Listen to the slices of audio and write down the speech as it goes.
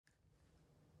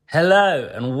Hello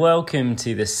and welcome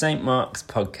to the St. Mark's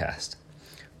podcast.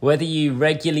 Whether you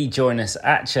regularly join us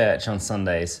at church on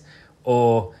Sundays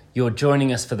or you're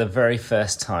joining us for the very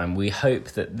first time, we hope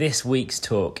that this week's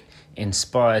talk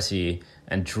inspires you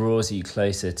and draws you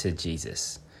closer to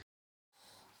Jesus.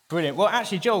 Brilliant. Well,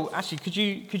 actually, Joel, could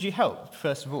you help,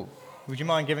 first of all? Would you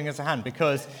mind giving us a hand?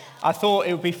 Because I thought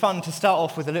it would be fun to start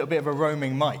off with a little bit of a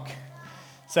roaming mic.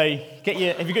 So have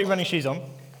you got your running shoes on?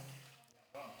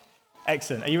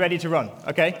 Excellent. Are you ready to run?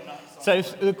 Okay. So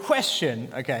the question,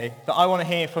 that I want to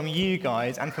hear from you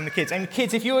guys and from the kids. And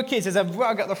kids, if you're kids, there's a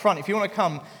rug at the front. If you want to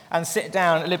come and sit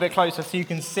down a little bit closer so you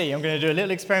can see, I'm going to do a little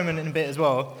experiment in a bit as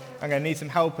well. I'm going to need some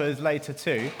helpers later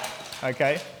too.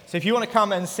 Okay. So if you want to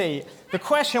come and see, the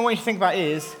question I want you to think about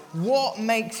is, what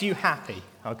makes you happy?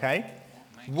 Okay.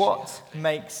 What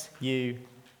makes you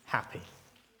happy?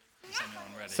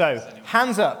 So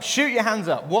hands up. Shoot your hands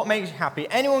up. What makes you happy?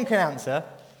 Anyone can answer.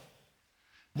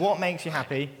 What makes you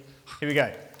happy? Here we go.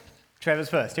 Trevor's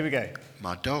first. Here we go.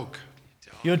 My dog.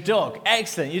 Your dog.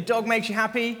 Excellent. Your dog makes you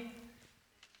happy?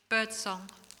 Bird song.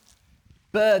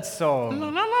 Bird song. La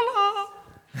la la la.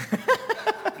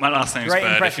 My last name's Great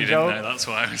Bird, if impression, you didn't Joel. know, that's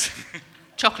why I was...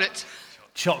 Chocolate.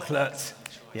 Chocolate.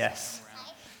 Yes.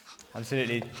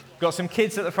 Absolutely. Got some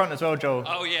kids at the front as well, Joel.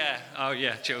 Oh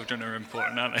yeah, children are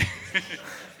important, aren't they?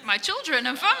 My children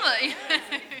and family.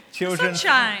 Children.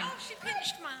 Sunshine. Oh, she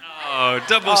pinched mine. Oh,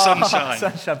 double sunshine.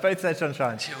 Sunshine. Both said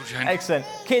sunshine. Children. Excellent.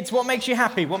 Kids, what makes you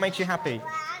happy? What makes you happy?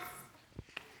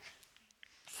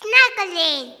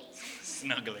 Snuggling.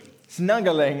 Snuggling.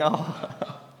 Snuggling. Oh.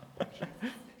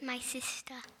 My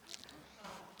sister.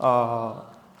 Oh.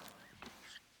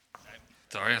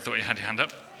 Sorry, I thought you had your hand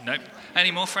up. No.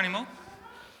 Any more for any more?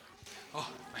 Oh,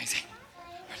 amazing.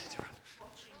 Ready to run.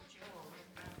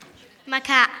 My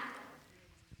cat.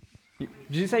 Did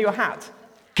you say your hat?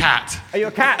 Cat. Oh,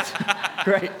 your cat.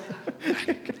 Great.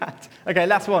 Cat. Okay,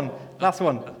 last one.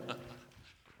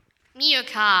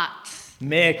 Meerkat.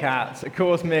 Meerkats. Of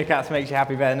course, meerkats makes you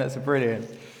happy, Ben. That's brilliant.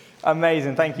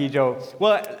 Amazing. Thank you, Joel.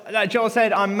 Well, like Joel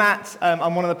said, I'm Matt.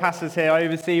 I'm one of the pastors here. I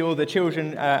oversee all the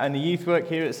children and the youth work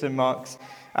here at St. Mark's.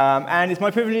 And it's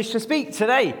my privilege to speak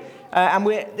today. And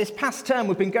this past term,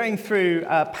 we've been going through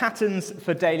Patterns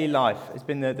for Daily Life. It's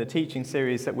been the teaching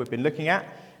series that we've been looking at.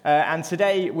 And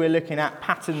today, we're looking at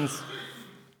patterns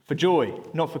for joy,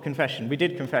 not for confession. We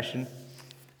did confession.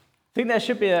 I think there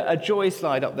should be a joy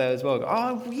slide up there as well.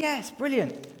 Oh, yes,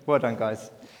 brilliant. Well done,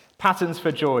 guys. Patterns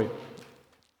for joy.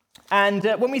 And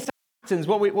when we say patterns,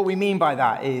 what we mean by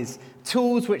that is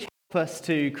tools which help us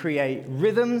to create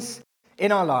rhythms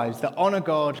in our lives that honor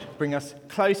God, bring us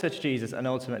closer to Jesus, and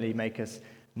ultimately make us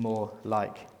more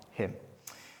like him.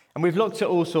 And we've looked at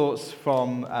all sorts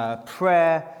from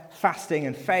prayer, fasting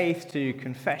and faith, to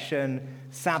confession,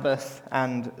 Sabbath,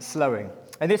 and slowing.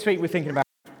 And this week we're thinking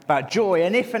about joy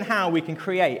and if and how we can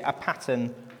create a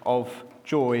pattern of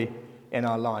joy in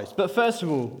our lives. But first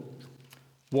of all,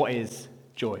 what is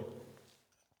joy?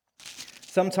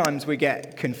 Sometimes we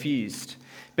get confused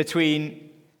between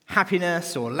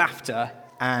happiness or laughter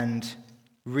and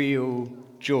real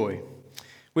joy.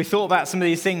 We thought about some of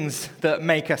these things that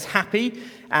make us happy,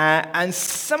 and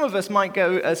some of us might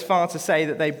go as far to say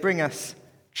that they bring us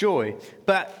joy.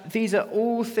 But these are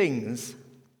all things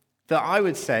that I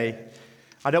would say,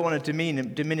 I don't want to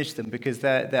diminish them because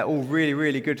they're all really,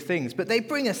 really good things, but they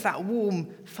bring us that warm,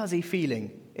 fuzzy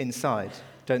feeling inside,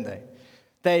 don't they?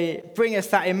 They bring us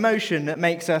that emotion that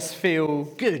makes us feel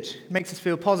good, makes us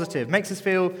feel positive, makes us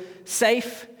feel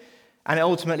safe, and it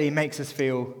ultimately makes us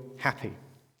feel happy.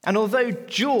 And although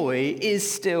joy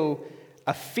is still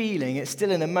a feeling, it's still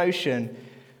an emotion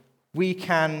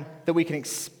that we can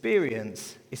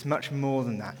experience, it's much more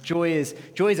than that. Joy is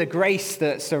a grace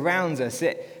that surrounds us.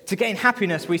 To gain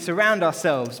happiness, we surround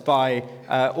ourselves by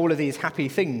all of these happy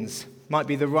things. Might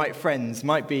be the right friends,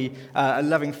 might be a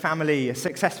loving family, a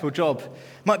successful job,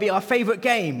 might be our favorite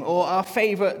game or our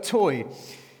favorite toy.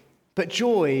 But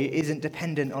joy isn't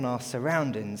dependent on our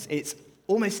surroundings. It's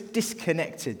almost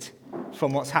disconnected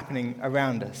from what's happening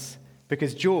around us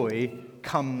because joy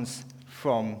comes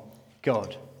from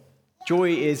God. Joy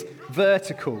is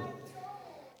vertical,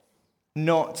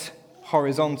 not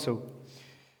horizontal.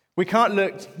 We can't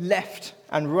look left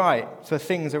and right for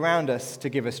things around us to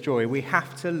give us joy. We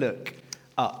have to look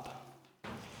up.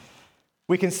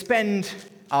 We can spend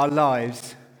our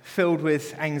lives filled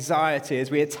with anxiety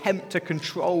as we attempt to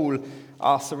control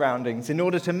our surroundings in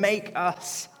order to make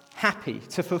us happy,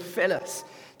 to fulfill us,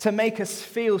 to make us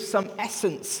feel some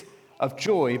essence of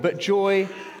joy. But joy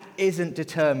isn't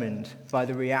determined by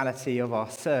the reality of our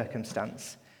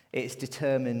circumstance. It's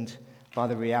determined by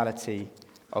the reality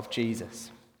of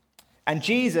Jesus. And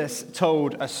Jesus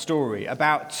told a story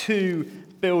about two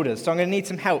builders. So I'm going to need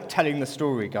some help telling the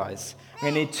story, guys. I'm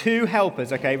going to need two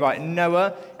helpers, okay? Right,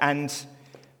 Noah and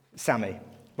Sammy.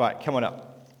 Right, come on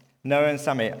up. Noah and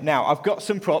Sammy. Now, I've got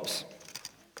some props,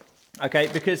 okay,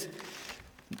 because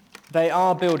they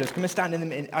are builders. Come and stand in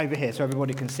them over here so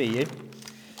everybody can see you.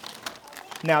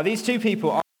 Now, these two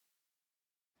people are...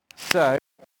 So,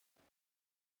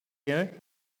 you know...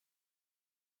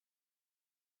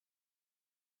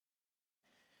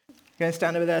 Going to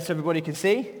stand over there so everybody can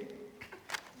see.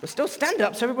 But still stand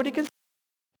up so everybody can see.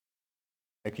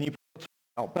 Can you put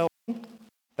your belt on?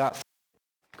 That's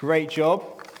great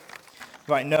job.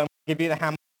 Right, no, I'm going to give you the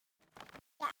hammer.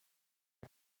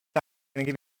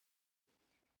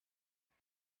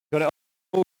 Got it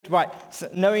on. Right, so,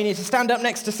 no, you need to stand up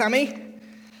next to Sammy.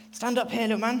 Stand up here,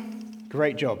 little man.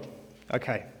 Great job.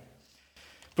 Okay.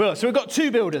 Well, so we've got two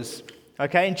builders.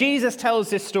 Okay, and Jesus tells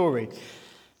this story.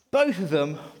 Both of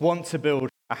them want to build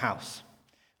a house.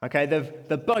 Okay,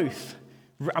 they're both,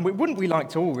 and wouldn't we like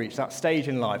to all reach that stage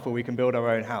in life where we can build our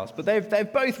own house? But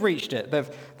they've both reached it. They've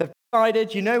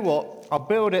decided, you know what, I'll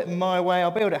build it my way,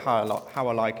 I'll build it how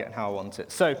I like it and how I want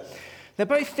it. So they're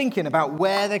both thinking about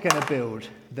where they're going to build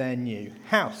their new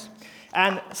house.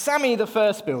 And Sammy, the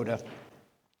first builder,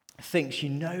 thinks, you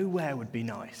know where would be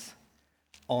nice?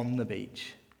 On the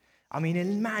beach. I mean,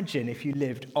 imagine if you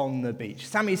lived on the beach.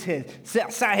 Sammy's here,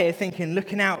 sat here thinking,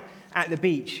 looking out at the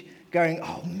beach, going,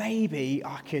 oh, maybe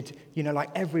I could, like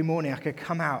every morning I could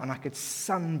come out and I could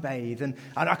sunbathe and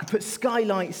I could put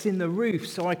skylights in the roof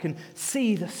so I can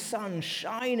see the sun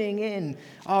shining in.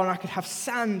 Oh, and I could have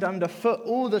sand underfoot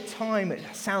all the time. It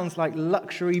sounds like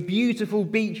luxury, beautiful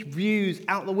beach views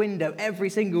out the window every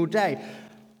single day.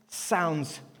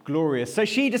 Sounds glorious. So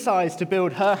she decides to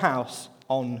build her house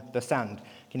on the sand.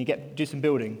 Can you do some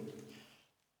building?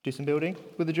 Do some building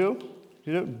with the drill?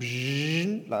 Do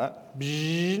it like that.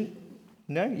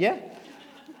 No? Yeah?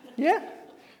 Yeah?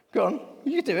 Go on.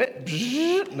 You do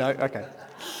it. No? Okay.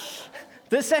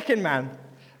 The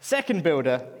second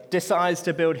builder, decides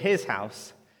to build his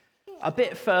house a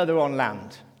bit further on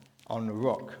land, on a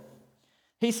rock.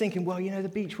 He's thinking, well, the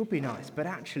beach would be nice, but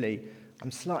actually,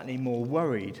 I'm slightly more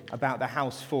worried about the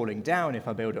house falling down if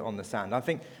I build it on the sand. I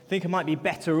think I might be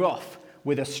better off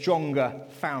with a stronger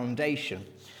foundation.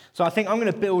 So I think I'm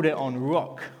going to build it on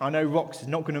rock. I know rocks is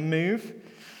not going to move.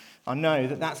 I know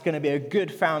that's going to be a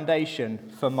good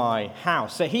foundation for my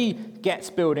house. So he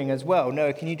gets building as well.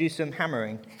 Noah, can you do some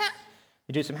hammering?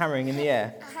 You do some hammering in the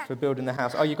air for building the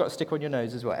house. Oh, you've got a stick on your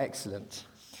nose as well. Excellent.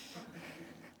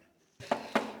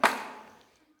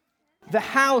 The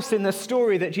house in the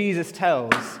story that Jesus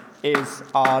tells is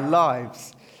our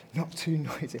lives. Not too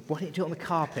noisy. Why don't you do it on the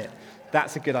carpet?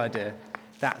 That's a good idea.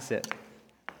 That's it.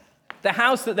 The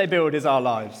house that they build is our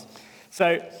lives.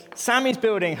 So Sammy's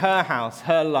building her house,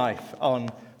 her life, on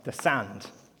the sand.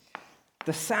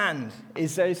 The sand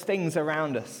is those things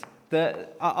around us,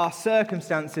 our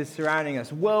circumstances surrounding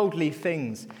us, worldly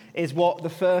things, is what the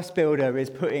first builder is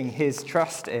putting his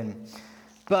trust in.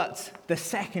 But the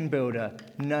second builder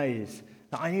knows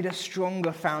that I need a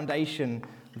stronger foundation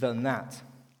than that.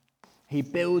 He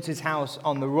builds his house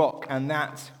on the rock, and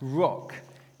that rock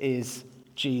is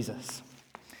Jesus.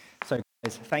 So,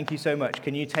 guys, thank you so much.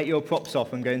 Can you take your props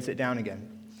off and go and sit down again?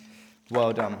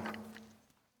 Well done.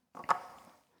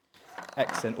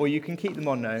 Excellent. Or you can keep them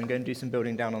on now and go and do some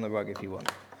building down on the rug if you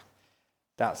want.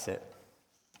 That's it.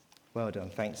 Well done.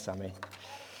 Thanks, Sammy.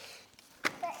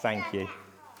 Thank you.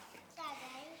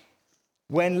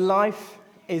 When life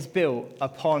is built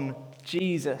upon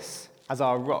Jesus as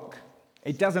our rock,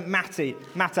 it doesn't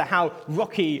matter how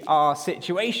rocky our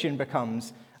situation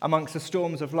becomes amongst the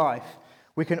storms of life,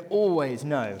 we can always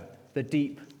know the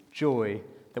deep joy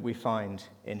that we find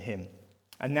in him.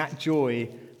 And that joy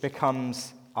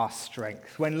becomes our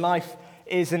strength. When life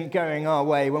isn't going our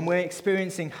way, when we're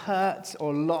experiencing hurt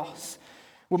or loss,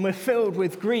 when we're filled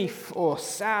with grief or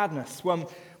sadness, when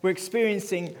we're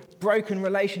experiencing broken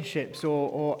relationships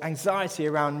or anxiety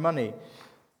around money,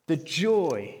 the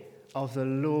joy of the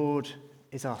Lord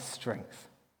is our strength.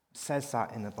 It says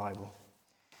that in the Bible.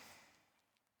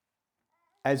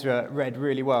 Ezra read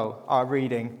really well our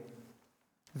reading.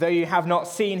 Though you have not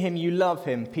seen him, you love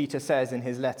him, Peter says in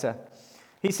his letter.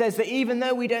 He says that even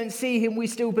though we don't see him, we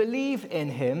still believe in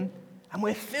him, and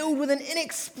we're filled with an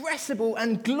inexpressible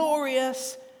and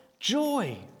glorious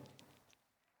joy.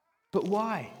 But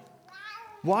why?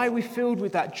 Why are we filled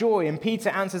with that joy? And Peter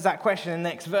answers that question in the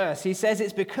next verse. He says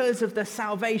it's because of the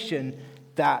salvation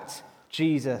that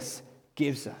Jesus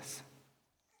gives us.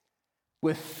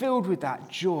 We're filled with that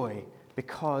joy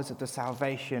because of the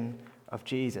salvation of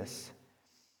Jesus.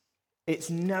 It's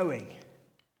knowing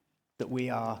that we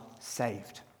are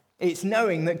saved. It's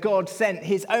knowing that God sent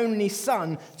his only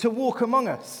Son to walk among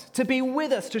us, to be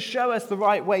with us, to show us the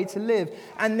right way to live,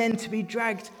 and then to be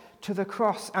dragged to the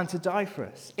cross and to die for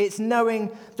us. It's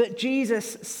knowing that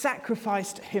Jesus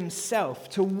sacrificed himself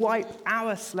to wipe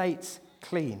our slates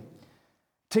clean,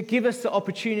 to give us the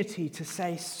opportunity to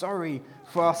say sorry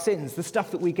for our sins, the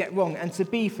stuff that we get wrong, and to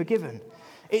be forgiven.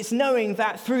 It's knowing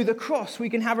that through the cross we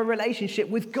can have a relationship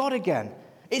with God again.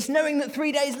 It's knowing that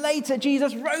 3 days later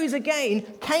Jesus rose again,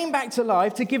 came back to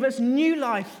life to give us new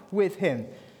life with him.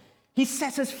 He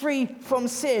set us free from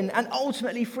sin and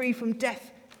ultimately free from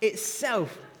death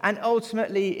itself. And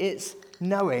ultimately it's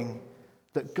knowing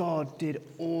that God did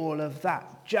all of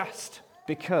that just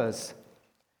because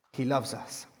he loves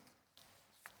us.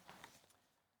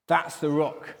 That's the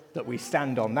rock that we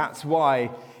stand on. That's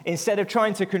why instead of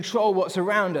trying to control what's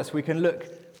around us, we can look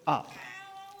up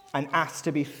and ask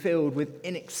to be filled with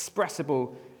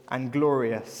inexpressible and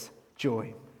glorious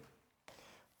joy.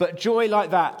 But joy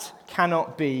like that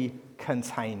cannot be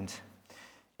contained.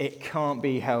 It can't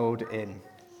be held in.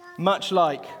 Much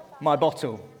like my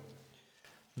bottle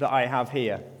that I have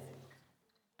here.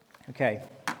 Okay.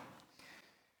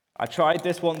 I tried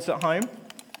this once at home.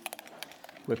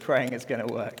 We're praying it's going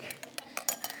to work.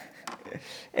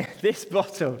 This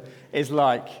bottle is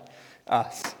like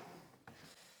us.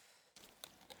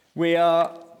 We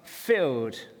are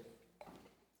filled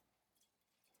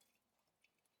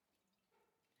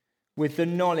with the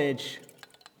knowledge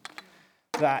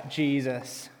that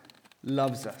Jesus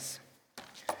loves us.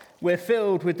 We're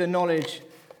filled with the knowledge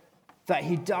that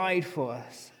he died for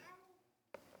us.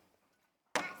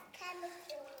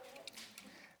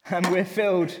 And we're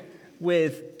filled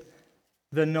with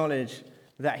the knowledge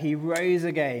that he rose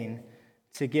again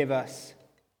to give us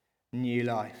new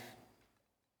life.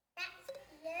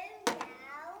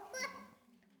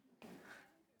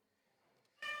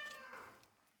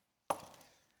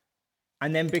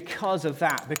 And then because of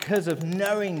that, because of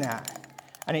knowing that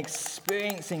and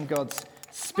experiencing God's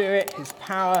Spirit, his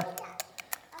power,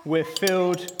 we're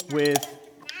filled with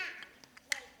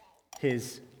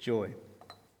his joy.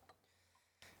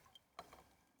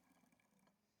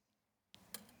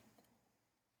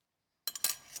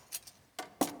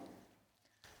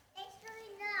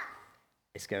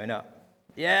 It's going up.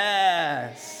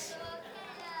 Yes!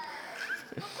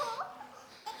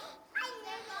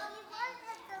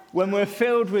 When we're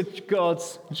filled with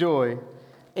God's joy,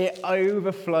 it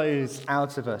overflows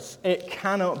out of us. It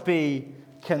cannot be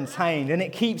contained. And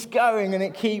it keeps going and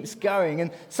it keeps going.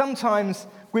 And sometimes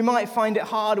we might find it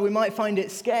hard, or we might find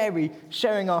it scary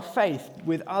sharing our faith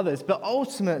with others. But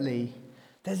ultimately,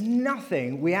 there's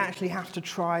nothing we actually have to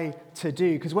try to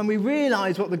do. Because when we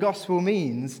realize what the gospel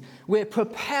means, we're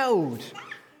propelled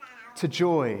to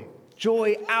joy.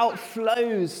 Joy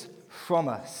outflows from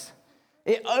us.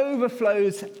 It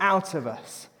overflows out of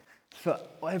us for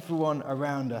everyone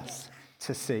around us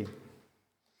to see.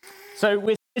 So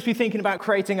we're supposed to be thinking about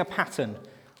creating a pattern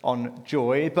on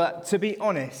joy, but to be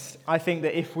honest, I think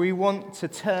that if we want to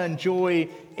turn joy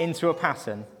into a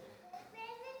pattern,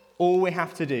 all we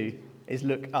have to do is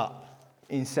look up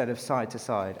instead of side to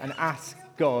side and ask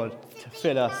God to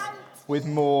fill us with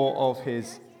more of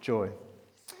his joy.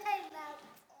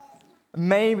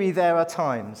 Maybe there are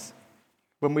times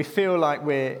when we feel like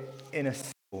we're in a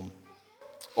storm,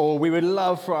 or we would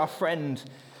love for our friend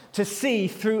to see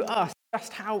through us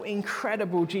just how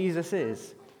incredible Jesus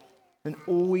is. Then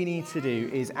all we need to do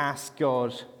is ask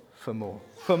God for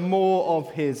more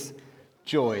of his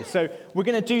joy. So we're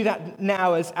going to do that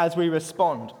now as we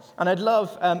respond. And I'd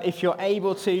love, if you're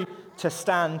able to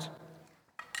stand.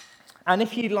 And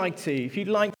if you'd like to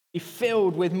be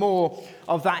filled with more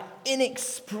of that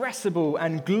inexpressible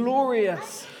and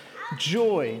glorious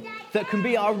joy that can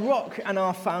be our rock and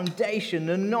our foundation,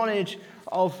 the knowledge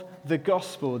of the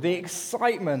gospel, the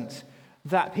excitement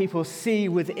that people see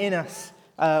within us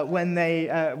when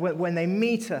they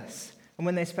meet us and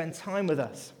when they spend time with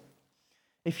us.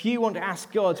 If you want to ask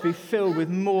God to be filled with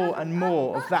more and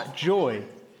more of that joy,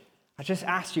 I just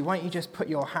ask you, why don't you just put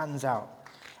your hands out?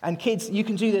 And kids, you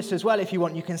can do this as well if you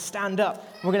want. You can stand up.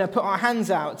 We're going to put our hands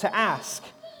out to ask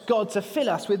God to fill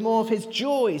us with more of his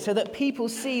joy so that people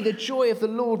see the joy of the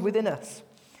Lord within us.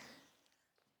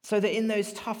 So that in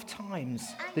those tough times,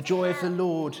 the joy of the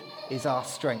Lord is our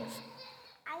strength.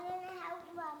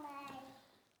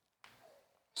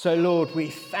 So Lord, we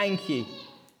thank you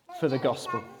for the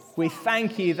gospel. We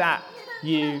thank you that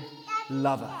you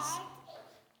love us.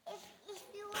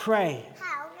 Pray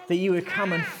that you would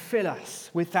come and fill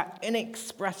us with that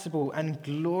inexpressible and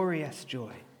glorious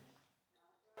joy.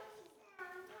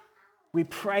 We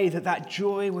pray that that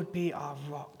joy would be our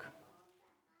rock.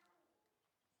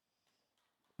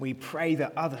 We pray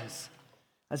that others,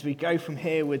 as we go from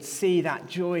here, would see that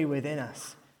joy within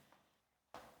us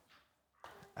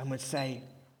and would say,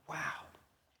 wow,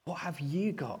 what have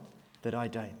you got that I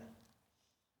don't?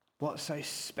 What's so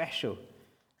special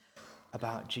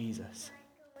about Jesus?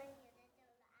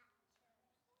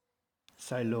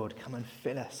 So, Lord, come and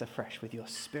fill us afresh with your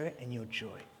Spirit and your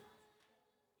joy.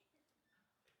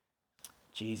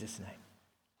 In Jesus' name.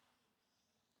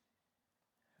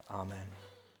 Amen.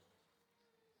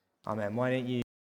 Amen. Why don't you